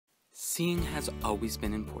Seeing has always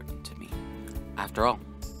been important to me. After all,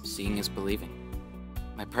 seeing is believing.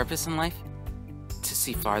 My purpose in life? To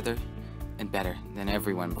see farther and better than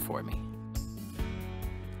everyone before me.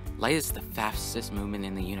 Light is the fastest movement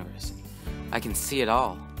in the universe. I can see it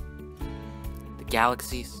all. The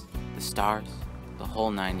galaxies, the stars, the whole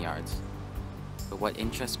 9 yards. But what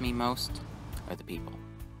interests me most are the people.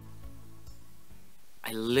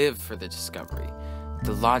 I live for the discovery,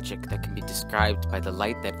 the logic that can be described by the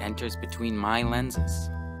light that enters between my lenses.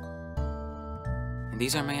 And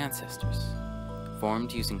these are my ancestors,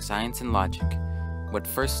 formed using science and logic. What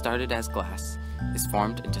first started as glass is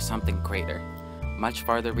formed into something greater, much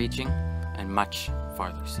farther reaching and much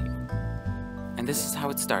farther seeing. And this is how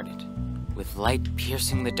it started, with light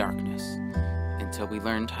piercing the darkness, until we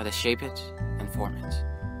learned how to shape it and form it,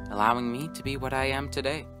 allowing me to be what I am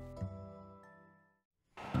today.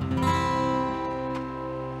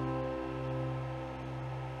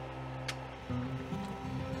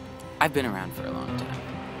 I've been around for a long time.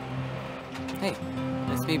 Hey,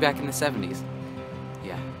 that's me back in the 70s.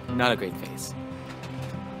 Yeah, not a great phase.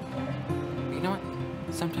 But you know what?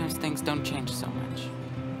 Sometimes things don't change so much.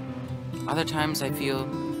 Other times I feel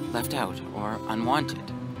left out or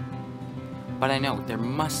unwanted. But I know there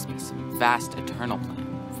must be some vast eternal plan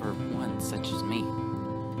for one such as me.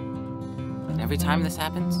 And every time this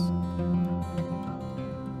happens,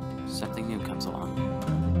 something new comes along.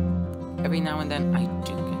 Every now and then I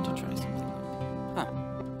do get to try something new. Huh,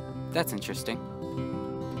 that's interesting.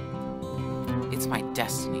 It's my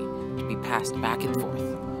destiny to be passed back and forth,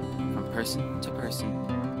 from person to person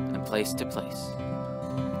and place to place.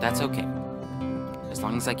 That's okay, as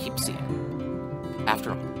long as I keep seeing.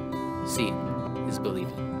 After all, seeing is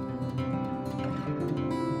believing.